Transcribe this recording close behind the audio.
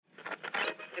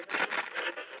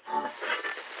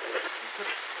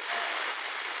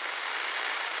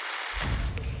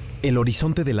El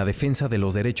horizonte de la defensa de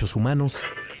los derechos humanos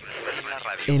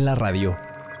en la radio.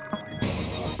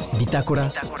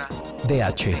 Bitácora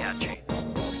DH.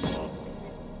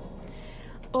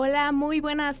 Hola, muy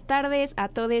buenas tardes a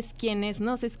todos quienes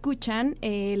nos escuchan.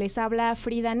 Les habla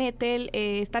Frida Nettel.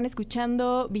 Están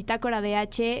escuchando Bitácora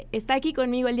DH. Está aquí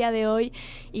conmigo el día de hoy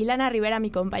Ilana Rivera,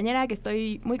 mi compañera, que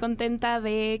estoy muy contenta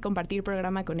de compartir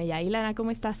programa con ella. Ilana,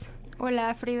 ¿cómo estás?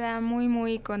 Hola Frida,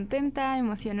 muy contenta,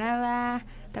 emocionada.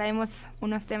 Traemos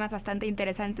unos temas bastante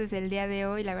interesantes del día de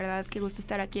hoy. La verdad, qué gusto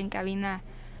estar aquí en cabina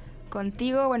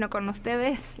contigo, con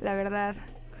ustedes. La verdad,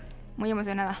 muy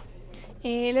emocionada.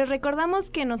 Les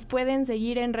recordamos que nos pueden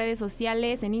seguir en redes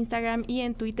sociales, en Instagram y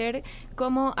en Twitter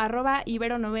como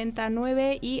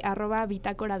 @ibero99 y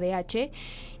 @bitácoradh.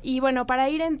 Y bueno, para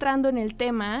ir entrando en el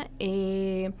tema,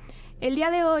 el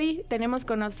día de hoy tenemos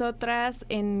con nosotras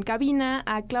en cabina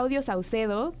a Claudio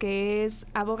Saucedo, que es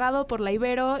abogado por la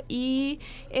Ibero y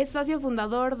es socio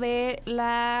fundador de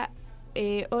la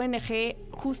ONG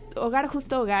Hogar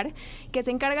Justo Hogar, que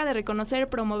se encarga de reconocer,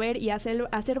 promover y hacer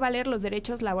valer los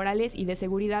derechos laborales y de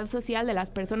seguridad social de las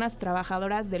personas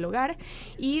trabajadoras del hogar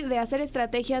y de hacer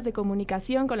estrategias de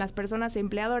comunicación con las personas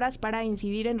empleadoras para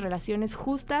incidir en relaciones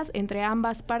justas entre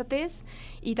ambas partes,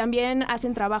 y también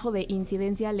hacen trabajo de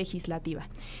incidencia legislativa.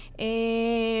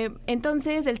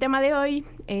 Entonces, el tema de hoy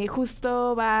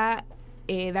justo va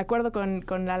de acuerdo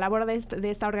con la labor de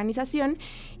esta organización,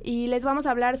 y les vamos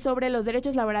a hablar sobre los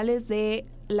derechos laborales de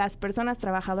las personas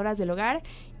trabajadoras del hogar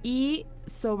y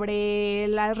sobre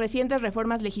las recientes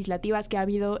reformas legislativas que ha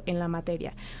habido en la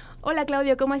materia. Hola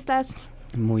Claudio, ¿cómo estás?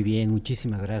 Muy bien,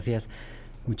 muchísimas gracias.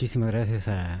 Muchísimas gracias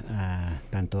a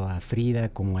tanto a Frida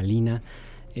como a Lina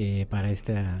para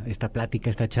esta plática,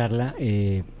 esta charla.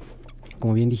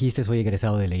 Como bien dijiste, soy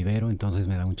egresado de la Ibero, entonces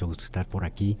me da mucho gusto estar por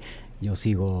aquí. Yo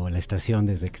sigo la estación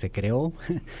desde que se creó,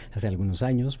 hace algunos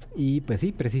años, y pues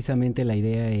sí, precisamente la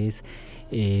idea es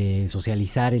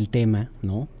socializar el tema,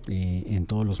 ¿no? En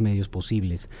todos los medios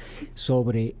posibles,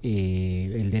 sobre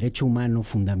el derecho humano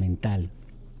fundamental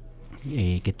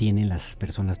que tienen las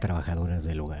personas trabajadoras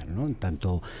del hogar, ¿no?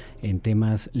 Tanto en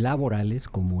temas laborales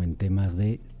como en temas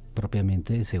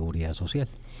propiamente de seguridad social.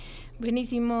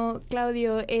 Buenísimo,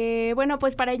 Claudio. Bueno,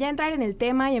 pues para ya entrar en el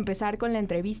tema y empezar con la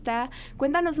entrevista,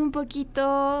 cuéntanos un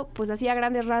poquito, pues así a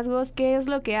grandes rasgos, ¿qué es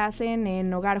lo que hacen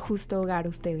en Hogar Justo Hogar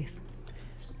ustedes?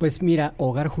 Pues mira,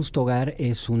 Hogar Justo Hogar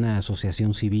es una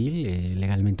asociación civil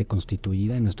legalmente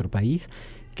constituida en nuestro país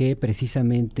que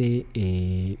precisamente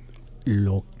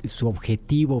su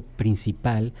objetivo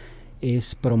principal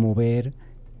es promover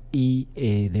y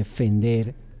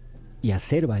defender y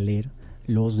hacer valer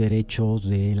los derechos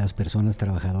de las personas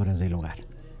trabajadoras del hogar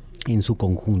en su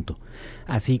conjunto,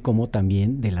 así como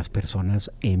también de las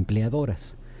personas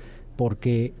empleadoras,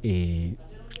 porque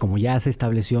como ya se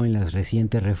estableció en las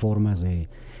recientes reformas de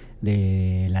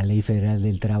la Ley Federal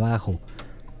del Trabajo,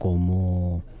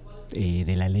 como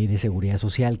de la Ley de Seguridad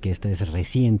Social, que esta es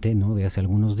reciente, ¿no?, de hace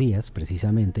algunos días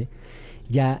precisamente,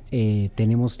 ya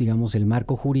tenemos, digamos, el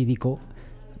marco jurídico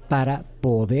para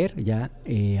poder ya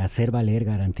hacer valer,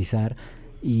 garantizar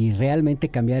y realmente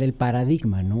cambiar el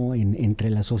paradigma, ¿no?, entre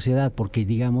la sociedad, porque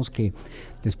digamos que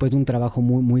después de un trabajo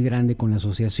muy grande con la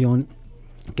asociación,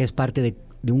 que es parte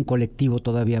de un colectivo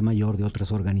todavía mayor de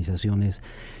otras organizaciones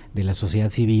de la sociedad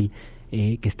civil,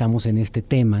 que estamos en este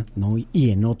tema, ¿no?,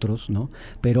 y en otros, ¿no?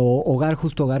 Pero Hogar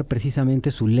Justo Hogar, precisamente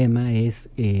su lema es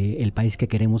el país que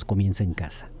queremos comienza en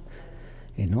casa,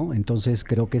 ¿no? Entonces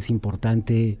creo que es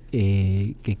importante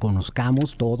que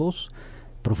conozcamos todos,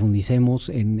 profundicemos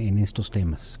en estos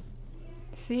temas.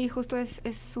 Sí, justo es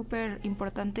súper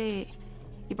importante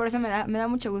y por eso me da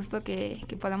mucho gusto que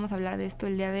podamos hablar de esto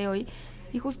el día de hoy.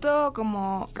 Y justo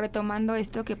como retomando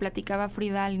esto que platicaba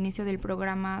Frida al inicio del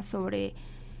programa sobre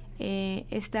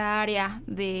esta área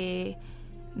de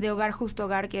Hogar Justo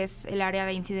Hogar, que es el área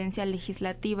de incidencia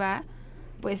legislativa,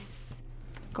 pues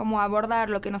como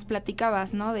abordar lo que nos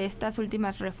platicabas, ¿no?, de estas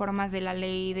últimas reformas de la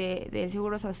ley del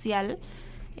Seguro Social,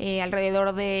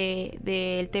 alrededor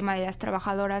del tema de las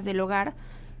trabajadoras del hogar.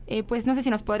 Pues no sé si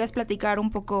nos podrías platicar un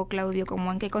poco, Claudio,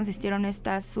 como en qué consistieron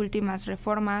estas últimas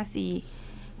reformas y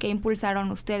qué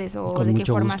impulsaron ustedes o con de qué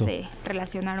forma gusto se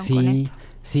relacionaron con esto.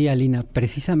 Sí, Alina,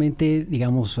 precisamente,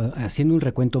 digamos, haciendo un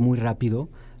recuento muy rápido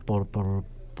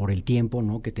por el tiempo,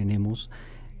 ¿no?, que tenemos,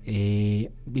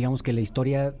 digamos que la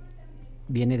historia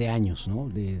viene de años, ¿no?,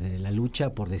 de la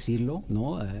lucha, por decirlo,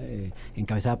 ¿no?,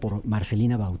 encabezada por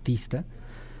Marcelina Bautista,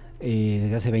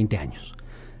 desde hace 20 años.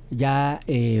 Ya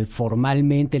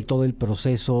formalmente todo el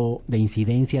proceso de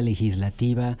incidencia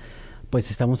legislativa pues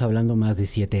estamos hablando más de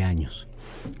 7 años,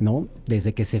 ¿no?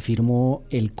 Desde que se firmó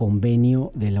el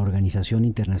convenio de la Organización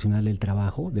Internacional del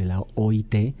Trabajo, de la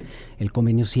OIT, el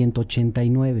convenio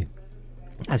 189,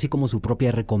 así como su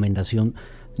propia recomendación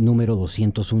número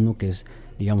 201, que es,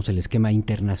 digamos, el esquema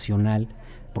internacional,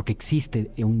 porque existe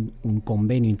un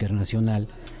convenio internacional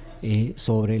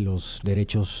sobre los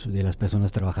derechos de las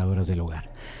personas trabajadoras del hogar.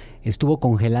 Estuvo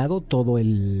congelado todo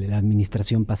la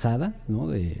administración pasada, ¿no?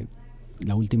 De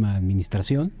la última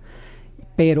administración,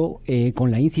 pero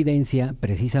con la incidencia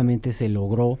precisamente se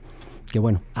logró que,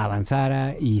 bueno,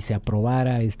 avanzara y se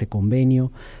aprobara este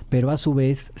convenio, pero a su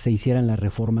vez se hicieran las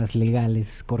reformas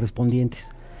legales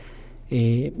correspondientes.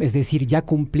 Es decir, ya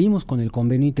cumplimos con el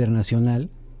convenio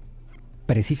internacional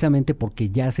precisamente porque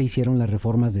ya se hicieron las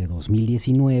reformas de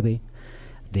 2019,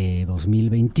 de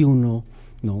 2021,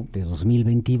 ¿no? De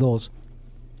 2022,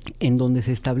 en donde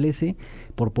se establece,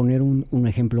 por poner un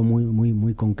ejemplo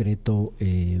muy concreto,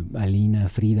 Alina,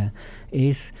 Frida,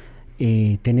 es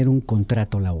tener un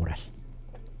contrato laboral,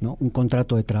 ¿no? Un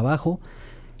contrato de trabajo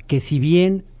que, si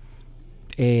bien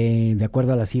de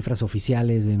acuerdo a las cifras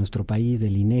oficiales de nuestro país,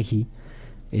 del INEGI,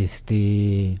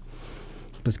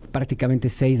 pues prácticamente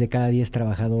 6 de cada 10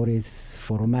 trabajadores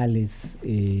formales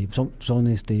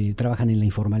trabajan en la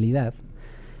informalidad,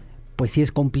 pues sí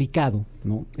es complicado,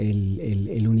 ¿no?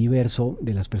 El universo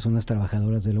de las personas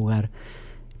trabajadoras del hogar,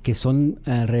 que son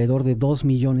alrededor de 2,5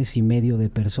 millones de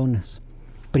personas,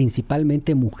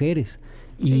 principalmente mujeres,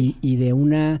 sí. y de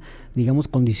una, digamos,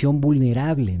 condición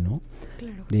vulnerable, ¿no?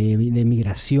 Claro. De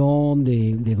migración,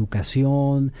 de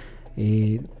educación.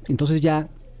 Entonces ya,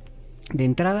 de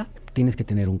entrada, tienes que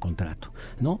tener un contrato,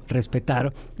 ¿no?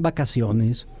 Respetar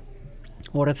vacaciones,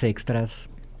 horas extras,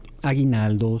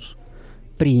 aguinaldos,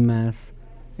 primas,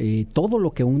 todo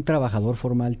lo que un trabajador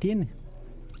formal tiene.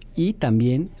 Y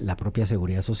también la propia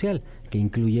seguridad social, que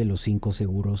incluye los 5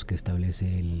 seguros que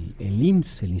establece el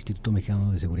IMSS, el Instituto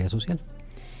Mexicano de Seguridad Social.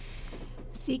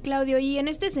 Sí, Claudio, y en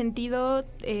este sentido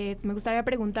me gustaría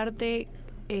preguntarte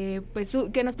pues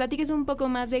que nos platiques un poco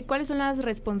más de cuáles son las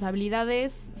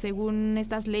responsabilidades, según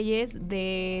estas leyes,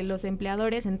 de los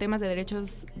empleadores en temas de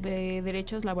derechos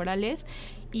laborales,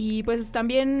 y pues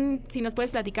también si nos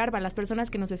puedes platicar, para las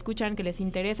personas que nos escuchan, que les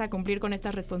interesa cumplir con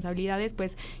estas responsabilidades,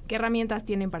 pues qué herramientas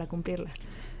tienen para cumplirlas.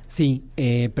 Sí,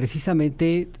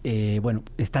 precisamente, bueno,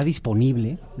 está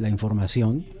disponible la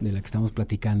información de la que estamos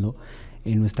platicando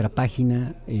en nuestra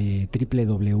página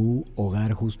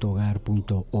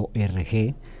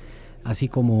www.hogarjustohogar.org, así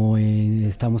como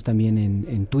estamos también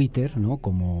en Twitter, ¿no?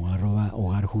 Como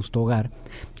 @hogarjustohogar,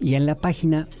 y en la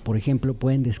página, por ejemplo,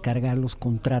 pueden descargar los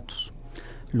contratos,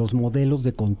 los modelos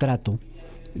de contrato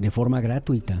de forma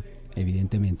gratuita,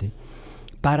 evidentemente,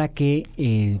 para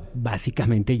que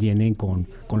básicamente llenen con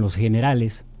los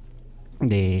generales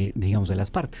de las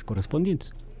partes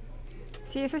correspondientes.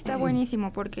 Sí, eso está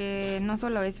buenísimo, porque no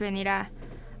solo es venir a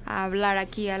hablar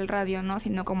aquí al radio, ¿no?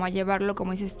 Sino como a llevarlo,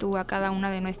 como dices tú, a cada una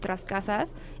de nuestras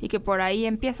casas, y que por ahí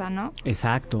empieza, ¿no?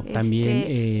 Exacto.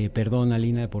 También, perdón,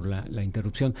 Alina, por la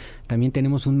interrupción, también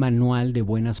tenemos un manual de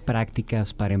buenas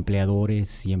prácticas para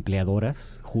empleadores y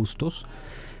empleadoras justos,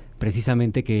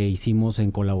 precisamente, que hicimos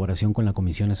en colaboración con la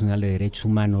Comisión Nacional de Derechos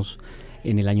Humanos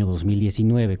en el año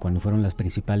 2019, cuando fueron las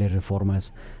principales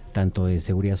reformas tanto de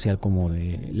seguridad social como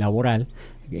de laboral,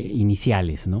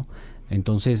 iniciales, ¿no?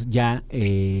 Entonces ya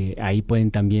ahí pueden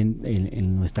también,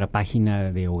 en nuestra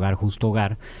página de Hogar Justo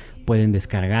Hogar, pueden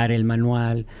descargar el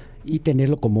manual y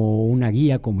tenerlo como una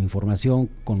guía, como información,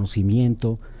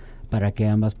 conocimiento, para que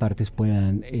ambas partes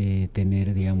puedan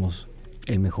tener, digamos,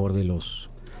 el mejor de los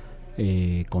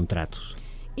contratos.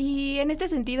 Y en este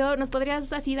sentido, ¿nos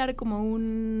podrías así dar como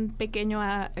un pequeño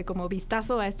como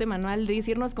vistazo a este manual, de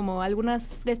decirnos como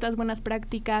algunas de estas buenas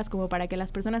prácticas, como para que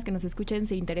las personas que nos escuchen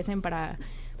se interesen para,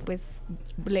 pues,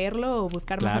 leerlo o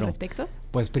buscar más al respecto?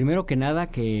 Pues primero que nada,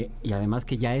 y además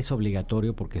que ya es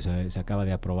obligatorio, porque se acaba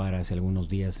de aprobar hace algunos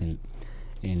días en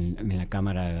la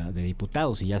Cámara de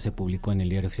Diputados y ya se publicó en el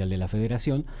Diario Oficial de la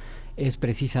Federación, es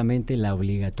precisamente la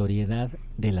obligatoriedad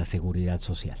de la seguridad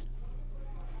social.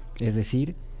 Es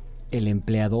decir, el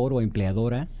empleador o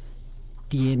empleadora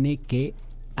tiene que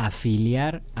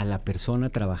afiliar a la persona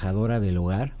trabajadora del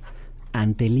hogar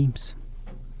ante el IMSS.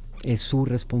 Es su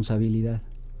responsabilidad,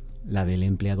 la del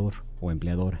empleador o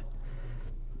empleadora,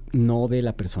 no de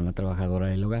la persona trabajadora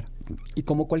del hogar. Y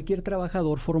como cualquier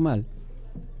trabajador formal,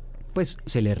 pues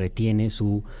se le retiene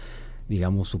su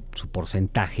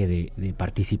porcentaje de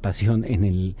participación en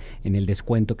el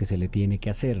descuento que se le tiene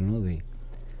que hacer, ¿no?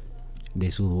 de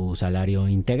su salario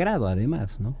integrado,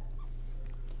 además, ¿no?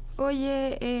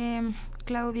 Oye,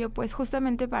 Claudio, pues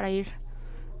justamente para ir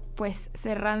pues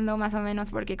cerrando más o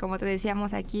menos, porque como te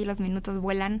decíamos aquí los minutos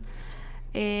vuelan,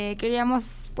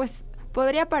 queríamos, pues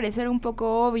podría parecer un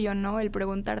poco obvio, ¿no?, el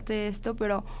preguntarte esto,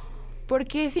 pero ¿por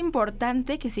qué es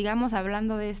importante que sigamos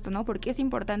hablando de esto, ¿no? ¿Por qué es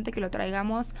importante que lo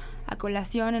traigamos a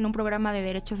colación en un programa de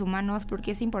derechos humanos? ¿Por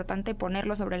qué es importante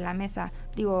ponerlo sobre la mesa?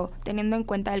 Digo, teniendo en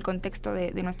cuenta el contexto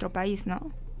de nuestro país,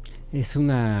 ¿no? Es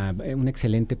una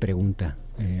excelente pregunta,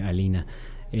 Alina.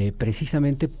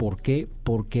 Precisamente ¿por qué?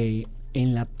 Porque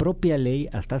en la propia ley,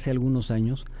 hasta hace algunos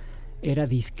años, era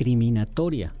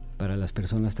discriminatoria para las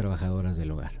personas trabajadoras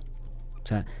del hogar. O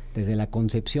sea, desde la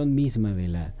concepción misma de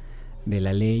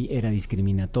la ley era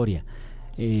discriminatoria.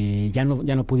 Ya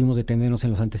no pudimos detenernos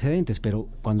en los antecedentes, pero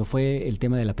cuando fue el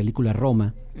tema de la película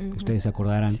Roma, ustedes se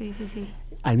acordarán, sí.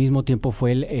 Al mismo tiempo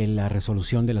fue la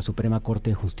resolución de la Suprema Corte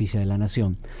de Justicia de la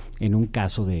Nación en un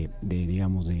caso de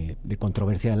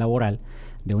controversia laboral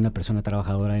de una persona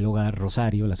trabajadora del hogar,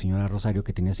 Rosario, la señora Rosario,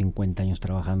 que tenía 50 años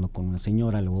trabajando con una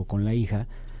señora, luego con la hija,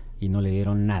 y no le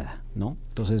dieron nada, ¿no?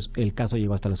 Entonces el caso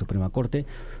llegó hasta la Suprema Corte,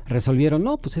 resolvieron,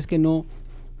 no, pues es que no,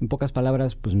 en pocas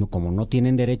palabras, pues no, como no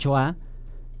tienen derecho a,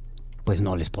 pues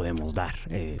no les podemos dar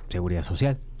seguridad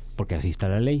social, porque así está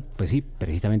la ley. Pues sí,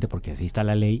 precisamente porque así está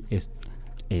la ley es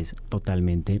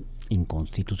totalmente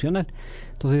inconstitucional.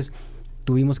 Entonces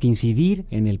tuvimos que incidir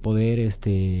en el poder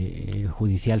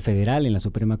judicial federal, en la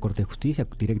Suprema Corte de Justicia,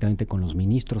 directamente con los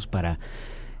ministros para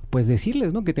pues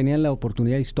decirles, ¿no?, que tenían la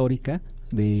oportunidad histórica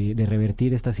de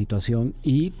revertir esta situación,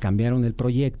 y cambiaron el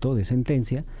proyecto de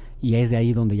sentencia, y es de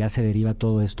ahí donde ya se deriva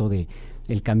todo esto de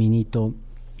el caminito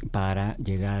para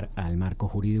llegar al marco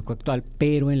jurídico actual,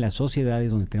 pero en las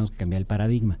sociedades donde tenemos que cambiar el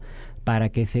paradigma para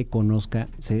que se conozca,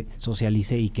 se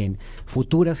socialice, y que en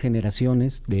futuras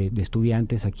generaciones de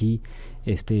estudiantes aquí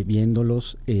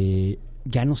viéndolos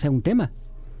ya no sea un tema.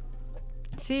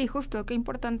 Sí, justo, qué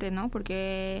importante, ¿no?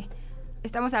 Porque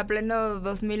estamos a pleno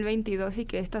 2022 y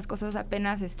que estas cosas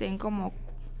apenas estén como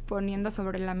poniendo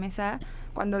sobre la mesa,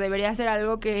 cuando debería ser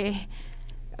algo que...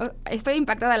 Estoy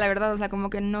impactada, la verdad, o sea, como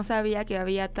que no sabía que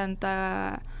había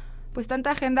tanta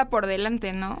agenda por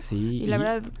delante, ¿no? Sí. Y la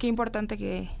verdad, qué importante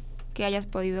que hayas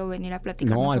podido venir a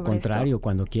platicarnos sobre esto. No, al contrario,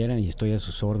 cuando quieran, y estoy a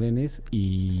sus órdenes,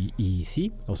 y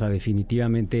sí, o sea,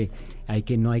 definitivamente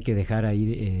no hay que dejar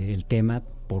ahí el tema,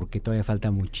 porque todavía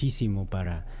falta muchísimo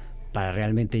para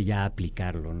realmente ya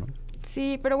aplicarlo, ¿no?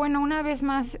 Sí, pero bueno, una vez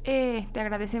más te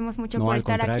agradecemos mucho por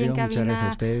estar aquí en cabina. Muchas gracias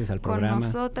a ustedes, al programa, con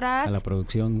nosotras, a la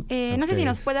producción. No sé si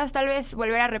nos puedas tal vez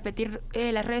volver a repetir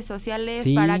las redes sociales,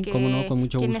 sí, para que con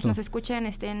mucho quienes gusto nos escuchen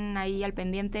estén ahí al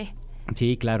pendiente.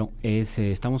 Sí, claro.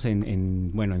 Estamos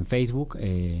en Facebook,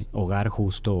 Hogar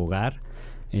Justo Hogar,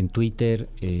 en Twitter,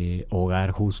 Hogar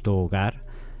Justo Hogar,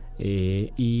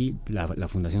 y la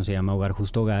fundación se llama Hogar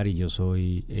Justo Hogar, y yo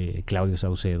soy Claudio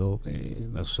Saucedo,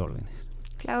 a sus órdenes.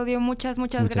 Claudio, muchas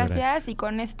gracias. Y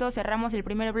con esto cerramos el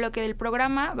primer bloque del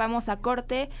programa. Vamos a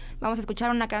corte, vamos a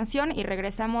escuchar una canción y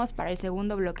regresamos para el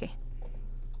segundo bloque.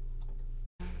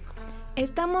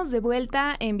 Estamos de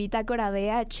vuelta en Bitácora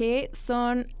DH. Es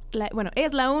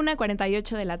la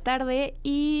 1:48 de la tarde,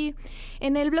 y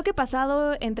en el bloque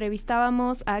pasado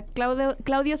entrevistábamos a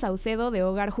Claudio Saucedo de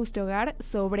Hogar Justo Hogar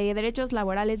sobre derechos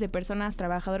laborales de personas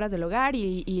trabajadoras del hogar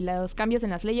y los cambios en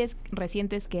las leyes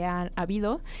recientes que han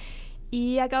habido.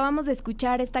 Y acabamos de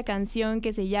escuchar esta canción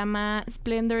que se llama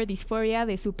Splendor Dysphoria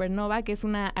de Supernova, que es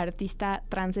una artista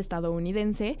trans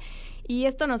estadounidense. Y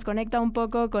esto nos conecta un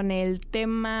poco con el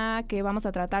tema que vamos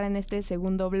a tratar en este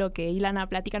segundo bloque. Ilana,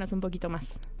 platícanos un poquito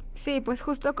más. Sí, pues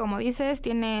justo como dices,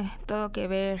 tiene todo que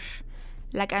ver.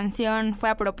 La canción fue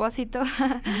a propósito,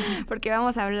 porque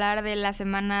vamos a hablar de la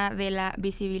Semana de la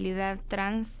Visibilidad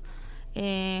Trans,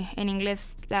 en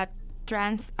inglés la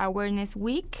Trans Awareness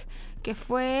Week, que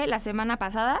fue la semana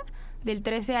pasada, del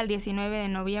 13 al 19 de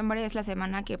noviembre. Es la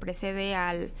semana que precede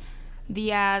al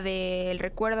Día del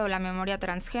Recuerdo o la Memoria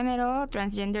Transgénero,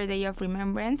 Transgender Day of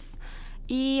Remembrance,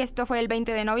 y esto fue el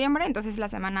 20 de noviembre, entonces la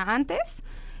semana antes.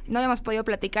 No habíamos podido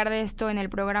platicar de esto en el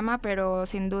programa, pero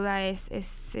sin duda es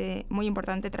muy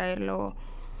importante traerlo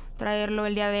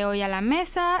el día de hoy a la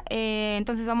mesa.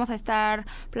 Entonces vamos a estar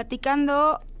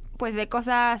platicando pues de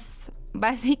cosas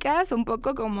básicas, un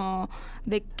poco como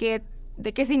de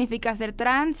qué significa ser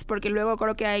trans, porque luego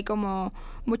creo que hay como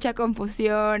mucha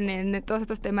confusión en todos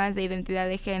estos temas de identidad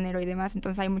de género y demás,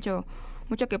 entonces hay mucho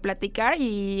que platicar,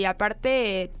 y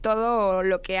aparte todo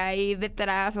lo que hay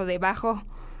detrás o debajo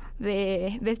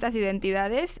de estas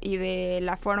identidades y de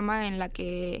la forma en la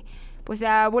que pues se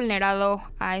ha vulnerado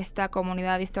a esta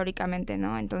comunidad históricamente,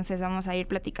 ¿no? Entonces vamos a ir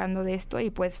platicando de esto,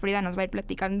 y pues Frida nos va a ir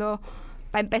platicando,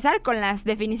 para empezar, con las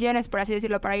definiciones, por así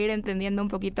decirlo, para ir entendiendo un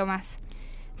poquito más.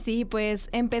 Sí, pues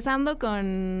empezando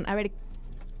con, a ver,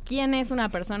 ¿quién es una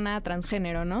persona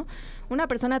transgénero, no? Una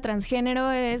persona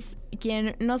transgénero es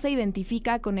quien no se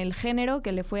identifica con el género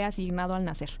que le fue asignado al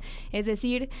nacer. Es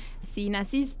decir, si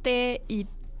naciste y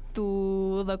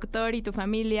tu doctor y tu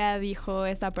familia dijo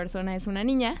esta persona es una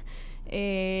niña,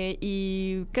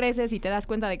 y creces y te das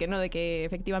cuenta de que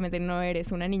efectivamente no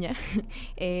eres una niña,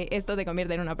 esto te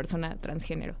convierte en una persona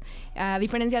transgénero. A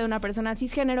diferencia de una persona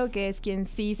cisgénero, que es quien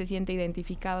sí se siente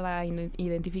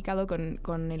identificado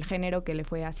con el género que le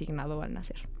fue asignado al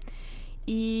nacer.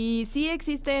 Y sí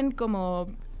existen como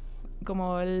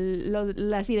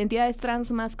las identidades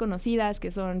trans más conocidas,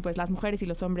 que son pues las mujeres y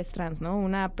los hombres trans, ¿no?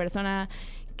 Una persona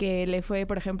que le fue,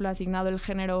 por ejemplo, asignado el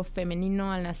género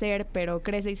femenino al nacer, pero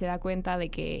crece y se da cuenta de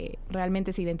que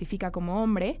realmente se identifica como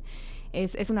hombre,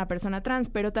 es una persona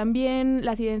trans. Pero también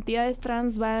las identidades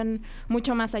trans van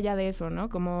mucho más allá de eso, ¿no?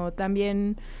 Como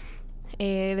también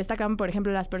destacan, por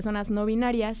ejemplo, las personas no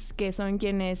binarias, que son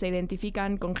quienes se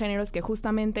identifican con géneros que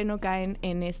justamente no caen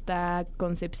en esta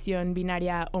concepción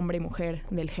binaria hombre-mujer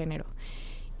del género.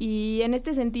 Y en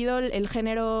este sentido, el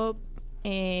género,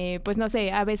 pues no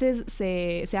sé, a veces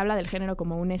se habla del género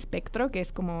como un espectro, que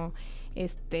es como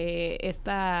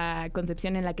esta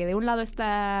concepción en la que de un lado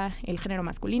está el género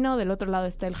masculino, del otro lado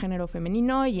está el género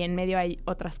femenino y en medio hay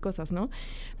otras cosas, ¿no?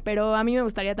 Pero a mí me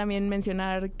gustaría también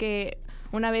mencionar que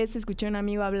una vez escuché a un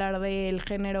amigo hablar del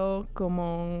género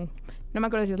como, no me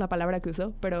acuerdo si es la palabra que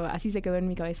usó, pero así se quedó en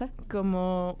mi cabeza,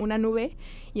 como una nube,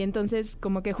 y entonces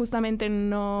como que justamente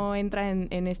no entra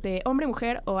en este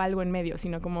hombre-mujer o algo en medio,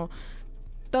 sino como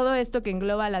todo esto que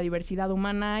engloba la diversidad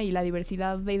humana y la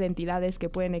diversidad de identidades que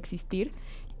pueden existir,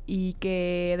 y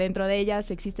que dentro de ellas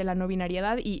existe la no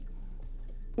binariedad y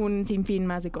un sinfín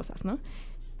más de cosas, ¿no?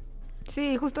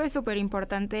 Sí, justo es súper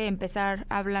importante empezar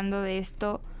hablando de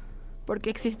esto,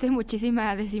 porque existe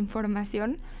muchísima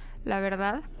desinformación, la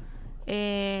verdad.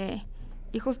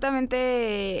 Y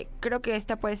justamente creo que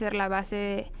esta puede ser la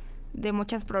base de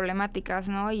muchas problemáticas,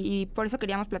 ¿no? Y por eso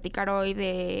queríamos platicar hoy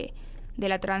de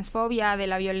la transfobia, de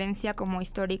la violencia como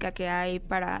histórica que hay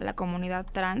para la comunidad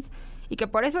trans, y que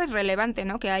por eso es relevante,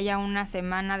 ¿no?, que haya una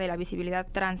semana de la visibilidad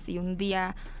trans y un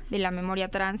día de la memoria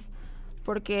trans,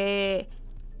 porque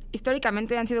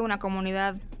históricamente han sido una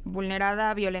comunidad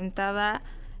vulnerada, violentada,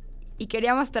 y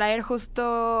queríamos traer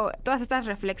justo todas estas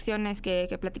reflexiones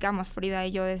que platicamos Frida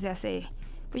y yo desde hace,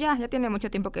 pues ya tiene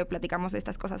mucho tiempo que platicamos de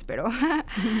estas cosas, pero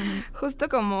justo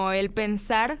como el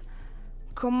pensar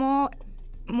cómo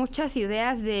muchas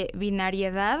ideas de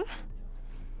binariedad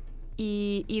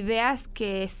y ideas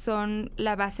que son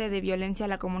la base de violencia a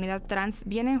la comunidad trans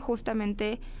vienen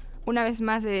justamente una vez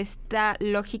más de esta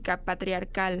lógica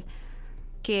patriarcal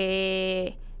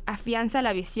que afianza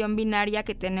la visión binaria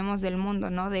que tenemos del mundo,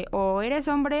 ¿no? De o eres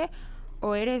hombre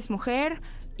o eres mujer,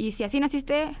 y si así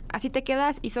naciste, así te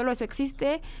quedas y solo eso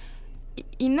existe.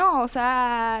 Y no, o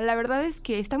sea, la verdad es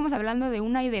que estamos hablando de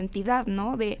una identidad,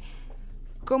 ¿no? De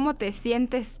cómo te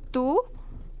sientes tú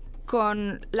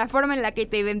con la forma en la que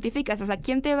te identificas. O sea,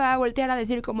 ¿quién te va a voltear a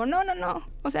decir como, no,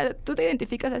 o sea, tú te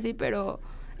identificas así, pero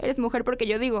eres mujer porque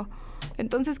yo digo?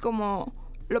 Entonces, como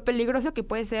lo peligroso que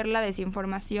puede ser la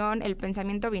desinformación, el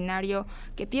pensamiento binario,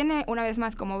 que tiene, una vez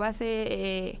más, como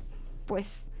base,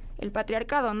 pues, el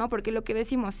patriarcado, ¿no? Porque lo que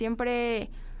decimos siempre,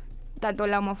 tanto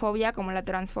la homofobia como la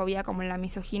transfobia como la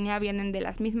misoginia, vienen de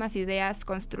las mismas ideas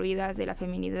construidas de la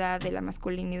feminidad, de la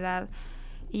masculinidad,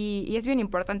 y es bien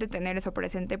importante tener eso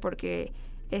presente, porque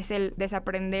es el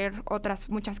desaprender otras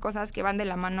muchas cosas que van de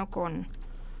la mano con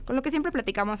lo que siempre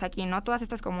platicamos aquí, ¿no? Todas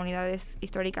estas comunidades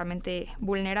históricamente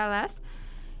vulneradas.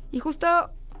 Y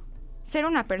justo ser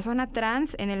una persona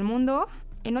trans en el mundo,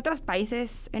 en otros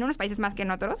países, en unos países más que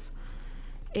en otros,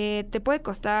 te puede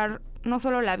costar no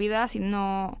solo la vida,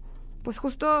 sino pues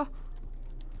justo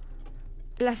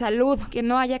la salud, que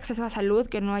no haya acceso a salud,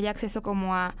 que no haya acceso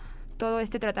como a todo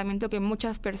este tratamiento que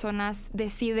muchas personas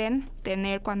deciden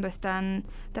tener cuando están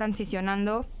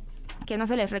transicionando, que no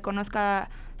se les reconozca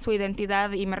su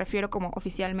identidad, y me refiero como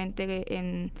oficialmente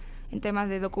en temas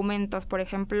de documentos, por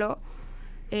ejemplo.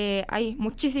 Hay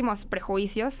muchísimos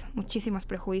prejuicios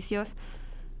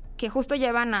que justo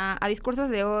llevan a discursos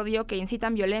de odio, que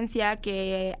incitan violencia,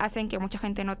 que hacen que mucha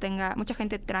gente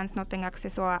trans no tenga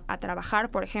acceso a trabajar,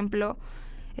 por ejemplo.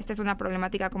 Esta es una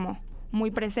problemática como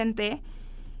muy presente.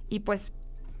 Y pues,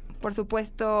 por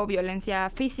supuesto, violencia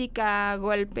física,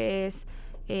 golpes,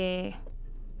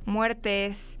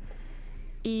 muertes.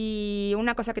 Y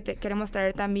una cosa que queremos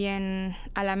traer también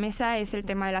a la mesa es el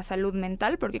tema de la salud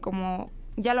mental, porque como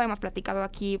ya lo hemos platicado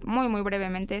aquí muy, muy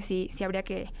brevemente, sí habría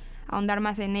que ahondar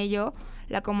más en ello.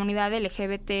 La comunidad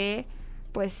LGBT,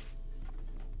 pues,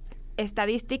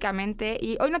 estadísticamente,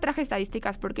 y hoy no traje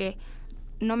estadísticas porque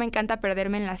no me encanta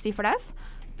perderme en las cifras,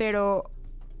 pero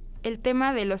el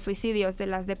tema de los suicidios, de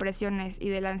las depresiones y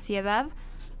de la ansiedad,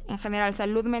 en general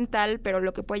salud mental, pero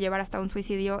lo que puede llevar hasta un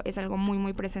suicidio es algo muy,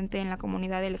 muy presente en la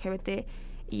comunidad LGBT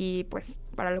y pues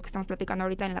para lo que estamos platicando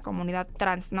ahorita en la comunidad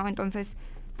trans, ¿no? Entonces,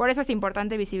 por eso es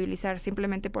importante visibilizar,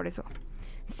 simplemente por eso.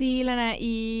 Sí, Lana,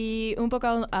 y un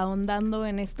poco ahondando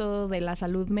en esto de la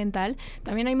salud mental,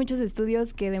 también hay muchos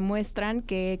estudios que demuestran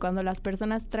que cuando las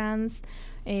personas trans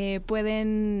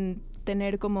pueden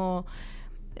tener como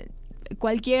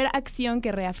cualquier acción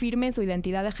que reafirme su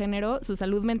identidad de género, su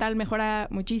salud mental mejora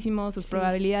muchísimo, sus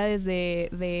probabilidades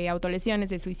de autolesiones,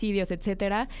 de suicidios,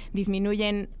 etcétera,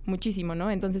 disminuyen muchísimo, ¿no?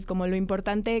 Entonces, como lo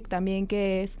importante también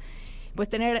que es, pues,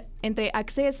 tener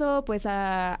acceso, pues,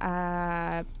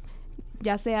 a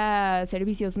ya sea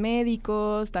servicios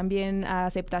médicos, también a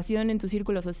aceptación en tu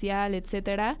círculo social,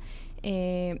 etcétera,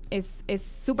 es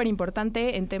súper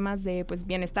importante en temas de, pues,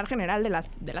 bienestar general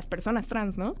de las personas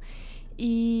trans, ¿no?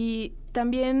 Y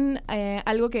también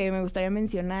algo que me gustaría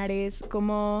mencionar es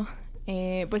cómo,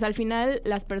 pues al final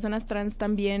las personas trans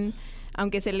también,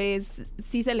 aunque se les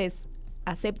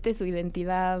acepte su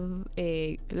identidad,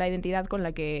 la identidad con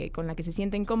la que se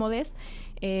sienten cómodos,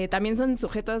 también son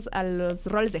sujetos a los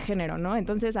roles de género, ¿no?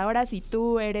 Entonces ahora si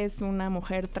tú eres una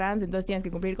mujer trans, entonces tienes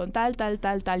que cumplir con tal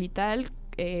y tal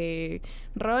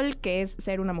rol que es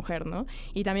ser una mujer, ¿no?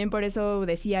 Y también por eso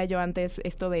decía yo antes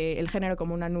esto del género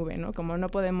como una nube, ¿no? Como no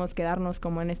podemos quedarnos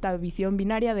como en esta visión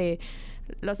binaria de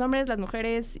los hombres, las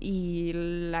mujeres y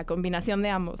la combinación de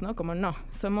ambos, ¿no? Como no,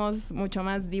 somos mucho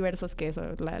más diversos que eso,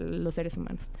 los seres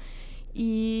humanos.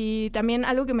 Y también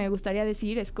algo que me gustaría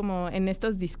decir es como en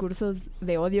estos discursos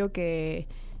de odio que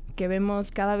vemos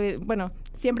cada vez, bueno,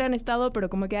 siempre han estado, pero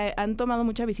como que han tomado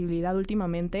mucha visibilidad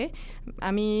últimamente.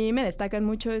 A mí me destacan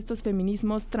mucho estos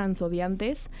feminismos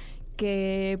transodiantes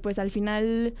que pues al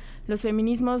final los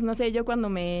feminismos, no sé, yo cuando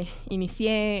me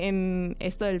inicié en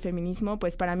esto del feminismo,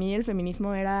 pues para mí el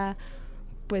feminismo era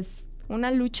pues una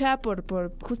lucha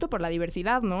justo por la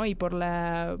diversidad, ¿no? Y por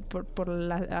la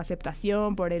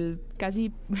aceptación, por el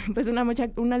casi pues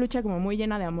una lucha como muy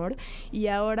llena de amor, y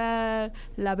ahora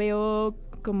la veo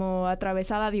como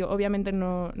atravesada, digo, obviamente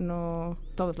no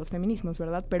todos los feminismos,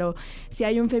 ¿verdad? Pero sí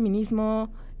hay un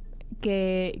feminismo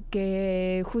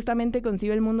que justamente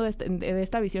concibe el mundo de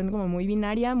esta visión como muy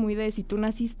binaria, muy de si tú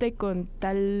naciste con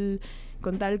tal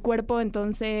cuerpo,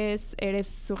 entonces eres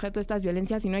sujeto a estas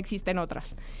violencias y no existen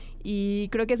otras. Y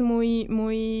creo que es muy,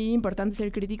 muy importante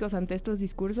ser críticos ante estos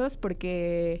discursos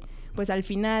porque pues al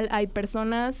final hay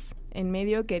personas en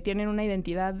medio que tienen una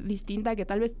identidad distinta que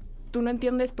tal vez tú no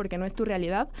entiendes porque no es tu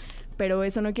realidad, pero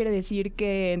eso no quiere decir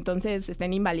que entonces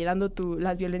estén invalidando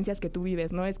las violencias que tú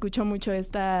vives, ¿no? Escucho mucho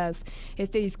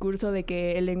este discurso de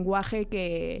que el lenguaje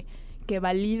que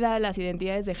valida las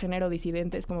identidades de género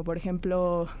disidentes, como por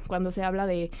ejemplo cuando se habla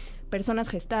de personas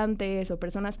gestantes o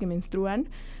personas que menstruan,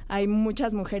 hay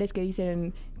muchas mujeres que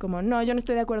dicen como no, yo no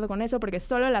estoy de acuerdo con eso porque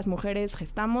solo las mujeres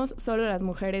gestamos, solo las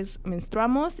mujeres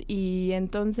menstruamos y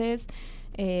entonces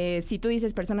si tú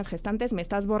dices personas gestantes me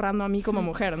estás borrando a mí como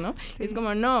mujer, ¿no? Sí. Es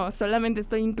como no, solamente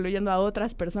estoy incluyendo a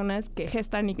otras personas que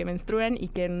gestan y que menstruan y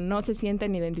que no se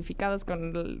sienten identificados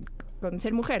con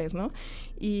ser mujeres, ¿no?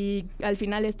 Y al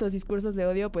final estos discursos de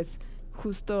odio pues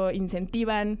justo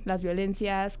incentivan las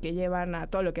violencias que llevan a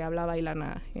todo lo que hablaba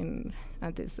Ilana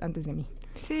antes de mí.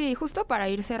 Sí, justo para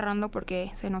ir cerrando porque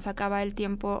se nos acaba el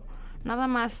tiempo, nada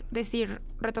más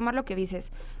retomar lo que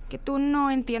dices, que tú no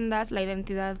entiendas la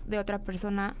identidad de otra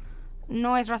persona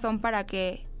no es razón para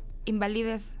que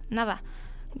invalides nada.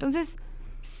 Entonces,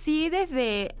 sí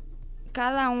desde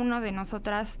cada una de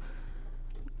nosotras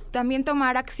también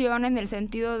tomar acción en el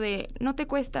sentido de no te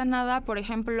cuesta nada, por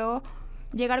ejemplo,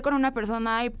 llegar con una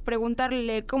persona y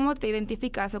preguntarle cómo te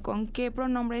identificas o con qué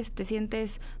pronombres te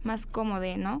sientes más cómodo,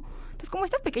 ¿no? Entonces, como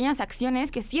estas pequeñas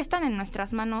acciones que sí están en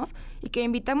nuestras manos y que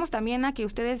invitamos también a que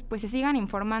ustedes pues se sigan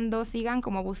informando, sigan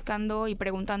como buscando y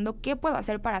preguntando qué puedo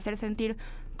hacer para hacer sentir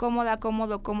cómoda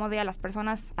a las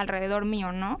personas alrededor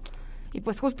mío, ¿no? Y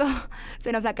pues justo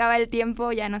se nos acaba el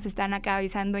tiempo, ya nos están acá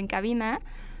avisando en cabina,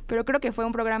 pero creo que fue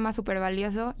un programa súper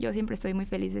valioso. Yo siempre estoy muy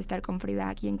feliz de estar con Frida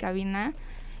aquí en cabina.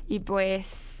 Y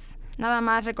pues nada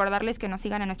más recordarles que nos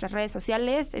sigan en nuestras redes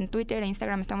sociales. En Twitter e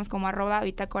Instagram estamos como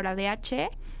 @BitácoraDH.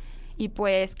 Y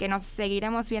pues que nos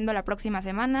seguiremos viendo la próxima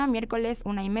semana, miércoles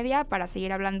 1:30, para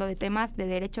seguir hablando de temas de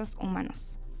derechos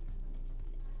humanos.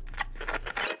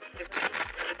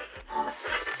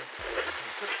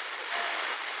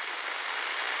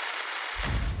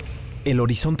 El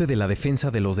horizonte de la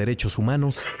defensa de los derechos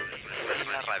humanos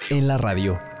en la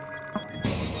radio.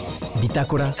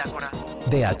 Bitácora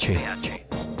DH.